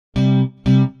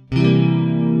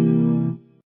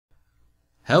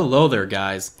Hello there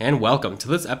guys, and welcome to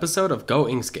this episode of Go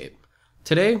Inkscape.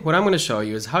 Today, what I'm going to show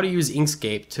you is how to use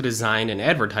Inkscape to design an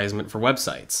advertisement for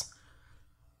websites.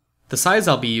 The size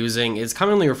I'll be using is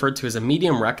commonly referred to as a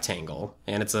medium rectangle,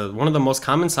 and it's one of the most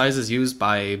common sizes used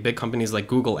by big companies like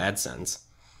Google AdSense.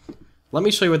 Let me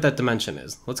show you what that dimension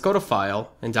is. Let's go to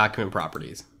File and Document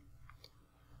Properties.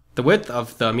 The width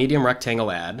of the medium rectangle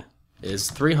ad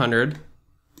is 300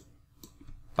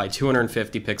 by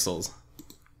 250 pixels.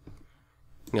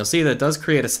 And you'll see that it does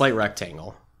create a slight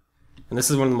rectangle. And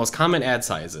this is one of the most common ad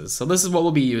sizes, so this is what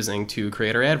we'll be using to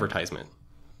create our advertisement.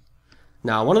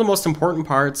 Now, one of the most important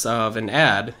parts of an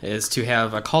ad is to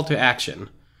have a call to action.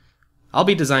 I'll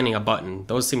be designing a button.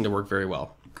 Those seem to work very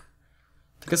well.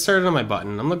 To get started on my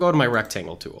button, I'm going to go to my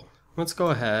rectangle tool. Let's go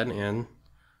ahead and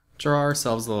draw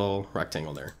ourselves a little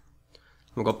rectangle there.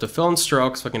 I'm going to go up to Fill and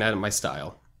Stroke so I can edit my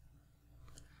style.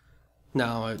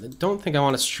 Now, I don't think I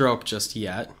want to stroke just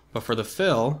yet, but for the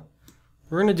fill,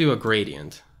 we're going to do a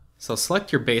gradient. So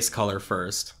select your base color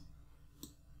first.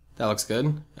 That looks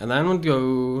good. And then I'm going to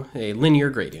do a linear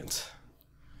gradient.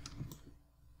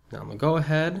 Now I'm going to go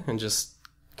ahead and just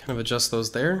kind of adjust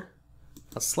those there.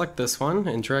 I'll select this one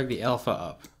and drag the alpha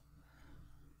up.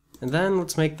 And then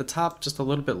let's make the top just a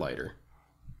little bit lighter.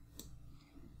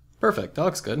 Perfect, that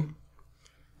looks good.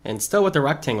 And still with the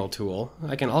rectangle tool,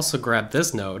 I can also grab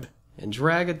this node and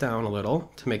drag it down a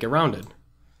little to make it rounded.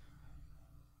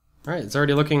 Alright, it's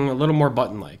already looking a little more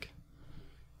button-like.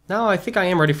 Now I think I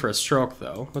am ready for a stroke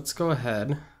though. Let's go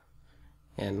ahead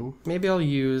and maybe I'll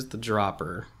use the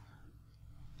dropper.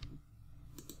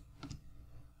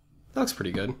 That looks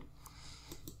pretty good.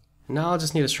 Now I'll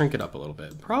just need to shrink it up a little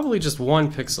bit. Probably just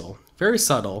 1 pixel. Very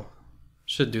subtle.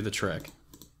 Should do the trick.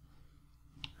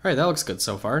 Alright, that looks good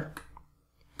so far.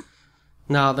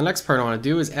 Now the next part I want to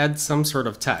do is add some sort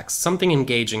of text, something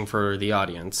engaging for the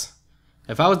audience.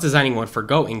 If I was designing one for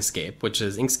Go Inkscape, which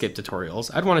is Inkscape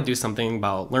tutorials, I'd want to do something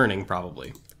about learning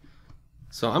probably.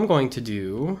 So I'm going to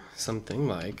do something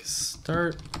like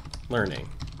Start Learning.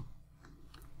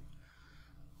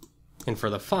 And for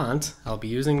the font, I'll be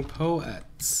using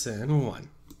Poetson 1.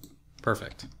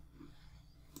 Perfect.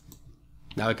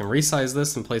 Now I can resize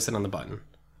this and place it on the button.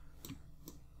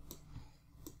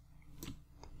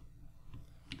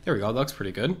 There we go, that looks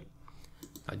pretty good.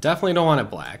 I definitely don't want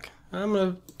it black. I'm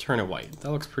going to turn it white.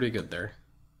 That looks pretty good there.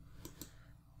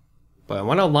 But I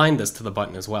want to align this to the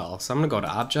button as well. So I'm going to go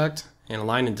to Object and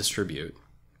Align and Distribute.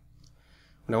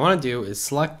 What I want to do is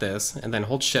select this and then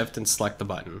hold Shift and select the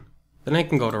button. Then I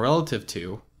can go to Relative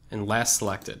to and Last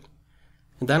Selected.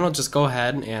 And then I'll just go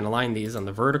ahead and align these on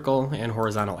the vertical and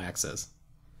horizontal axis.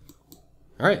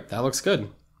 Alright, that looks good.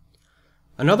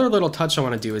 Another little touch I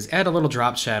want to do is add a little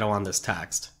drop shadow on this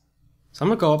text. So I'm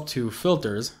going to go up to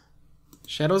Filters,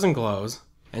 Shadows and Glows,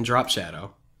 and Drop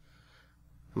Shadow.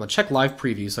 I'm going to check Live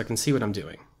Preview so I can see what I'm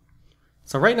doing.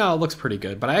 So right now it looks pretty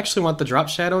good, but I actually want the drop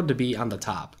shadow to be on the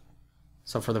top.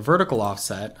 So for the vertical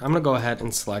offset, I'm going to go ahead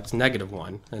and select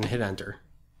 -1 and hit Enter.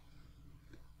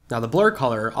 Now the blur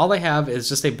color, all I have is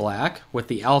just a black with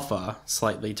the alpha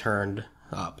slightly turned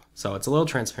up. So it's a little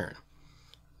transparent.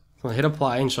 So I'll hit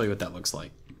Apply and show you what that looks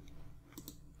like.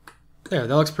 There,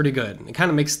 that looks pretty good. It kind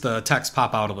of makes the text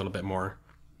pop out a little bit more.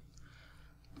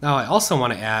 Now I also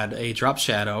want to add a drop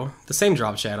shadow, the same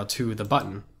drop shadow, to the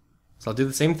button. So I'll do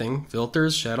the same thing,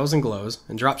 Filters, Shadows and Glows,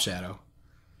 and Drop Shadow.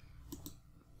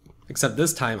 Except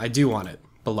this time I do want it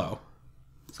below.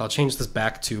 So I'll change this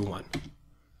back to 1.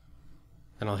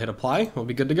 And I'll hit Apply, we'll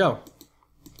be good to go.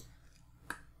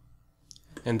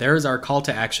 And there's our call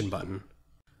to action button.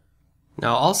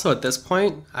 Now also at this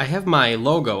point, I have my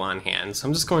logo on hand, so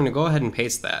I'm just going to go ahead and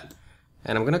paste that.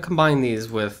 And I'm going to combine these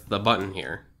with the button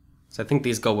here. So I think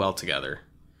these go well together.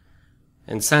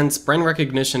 And since brand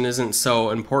recognition isn't so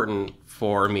important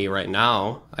for me right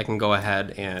now, I can go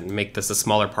ahead and make this a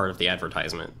smaller part of the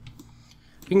advertisement.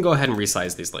 You can go ahead and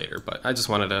resize these later, but I just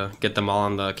wanted to get them all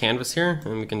on the canvas here,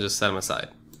 and we can just set them aside.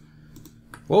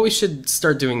 What we should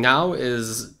start doing now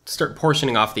is start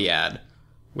portioning off the ad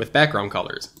with background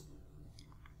colors.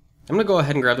 I'm going to go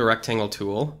ahead and grab the rectangle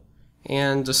tool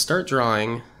and just start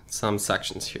drawing some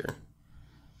sections here.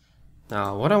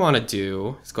 Now what I want to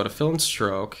do is go to Fill and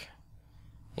Stroke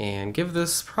and give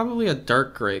this probably a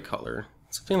dark gray color,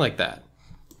 something like that.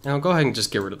 And I'll go ahead and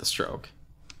just get rid of the stroke.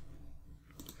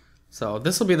 So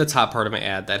this will be the top part of my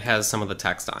ad that has some of the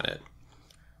text on it.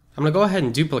 I'm going to go ahead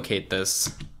and duplicate this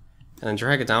and then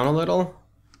drag it down a little,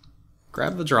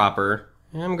 grab the dropper,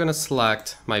 and I'm going to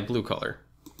select my blue color.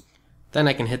 Then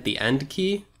I can hit the End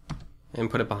key and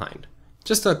put it behind.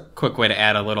 Just a quick way to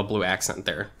add a little blue accent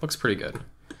there. Looks pretty good.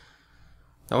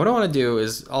 Now what I want to do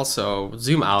is also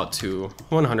zoom out to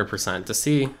 100% to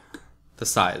see the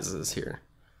sizes here.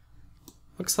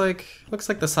 Looks like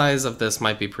the size of this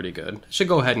might be pretty good. I should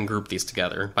go ahead and group these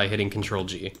together by hitting Ctrl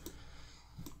G.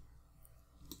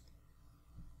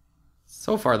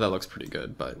 So far that looks pretty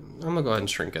good, but I'm gonna go ahead and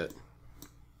shrink it.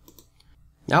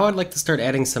 Now I'd like to start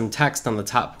adding some text on the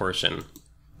top portion. I'm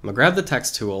gonna grab the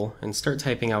text tool and start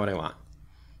typing out what I want.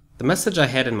 The message I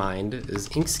had in mind is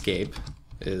Inkscape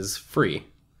is free.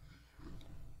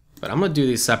 But I'm gonna do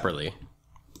these separately.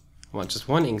 I want just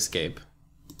one Inkscape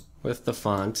with the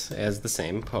font as the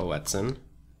same, Poetson.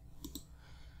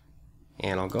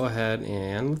 And I'll go ahead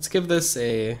and let's give this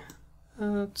a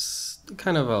it's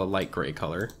kind of a light gray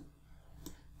color.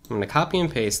 I'm going to copy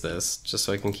and paste this just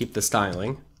so I can keep the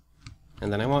styling.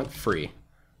 And then I want free.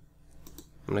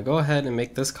 I'm going to go ahead and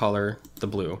make this color the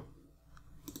blue.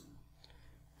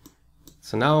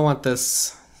 So now I want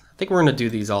this, I think we're going to do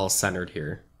these all centered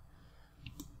here.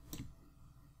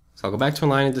 So I'll go back to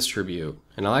align and distribute,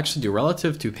 and I'll actually do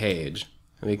relative to page,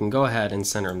 and we can go ahead and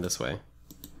center them this way.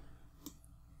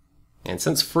 And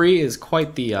since free is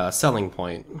quite the selling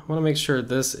point, I want to make sure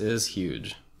this is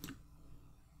huge.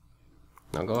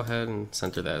 Now go ahead and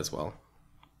center that as well.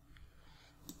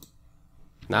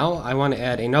 Now I want to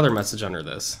add another message under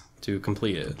this to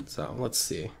complete it. So let's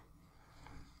see.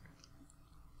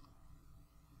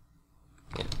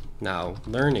 Now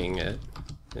learning it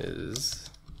is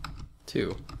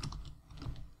 2.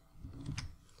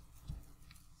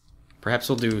 Perhaps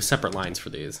we'll do separate lines for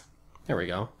these. There we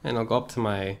go. And I'll go up to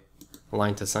my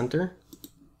align to center.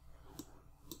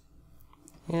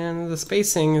 And the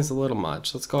spacing is a little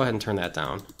much. Let's go ahead and turn that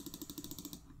down.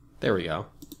 There we go.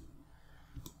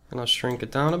 And I'll shrink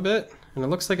it down a bit. And it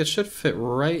looks like it should fit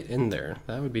right in there.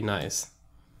 That would be nice.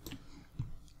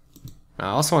 I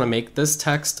also want to make this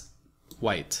text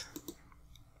white.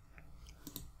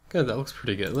 Good, that looks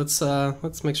pretty good.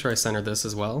 Let's make sure I center this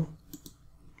as well.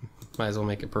 Might as well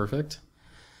make it perfect.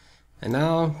 And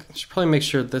now I should probably make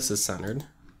sure this is centered.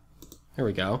 There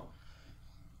we go.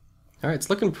 Alright, it's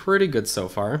looking pretty good so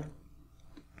far.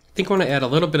 I think I want to add a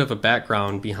little bit of a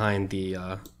background behind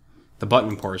the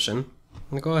button portion. I'm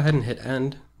going to go ahead and hit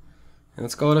end. And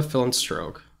let's go to fill and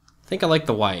stroke. I think I like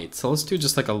the white, so let's do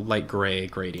just like a light gray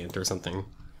gradient or something.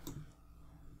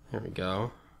 There we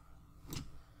go.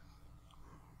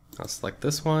 I'll select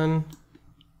this one,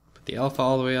 put the alpha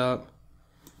all the way up,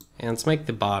 and let's make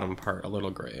the bottom part a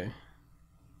little gray.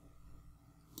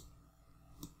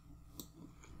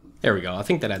 There we go. I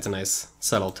think that adds a nice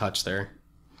subtle touch there.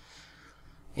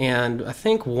 And I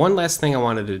think one last thing I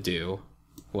wanted to do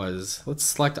was, let's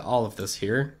select all of this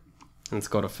here. And let's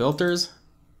go to Filters,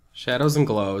 Shadows and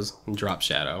Glows, and Drop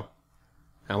Shadow.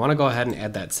 And I want to go ahead and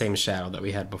add that same shadow that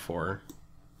we had before.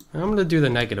 And I'm going to do the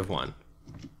 -1.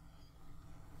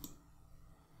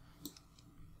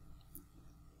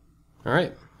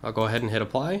 Alright, I'll go ahead and hit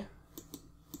apply.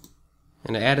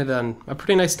 And it added a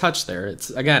pretty nice touch there.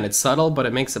 It's subtle, but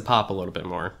it makes it pop a little bit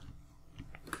more.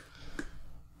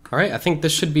 Alright, I think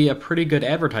this should be a pretty good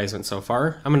advertisement so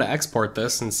far. I'm going to export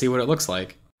this and see what it looks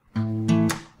like.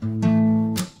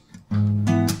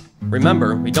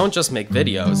 Remember, we don't just make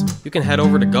videos. You can head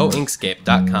over to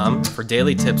goinkscape.com for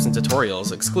daily tips and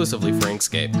tutorials exclusively for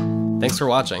Inkscape. Thanks for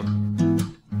watching.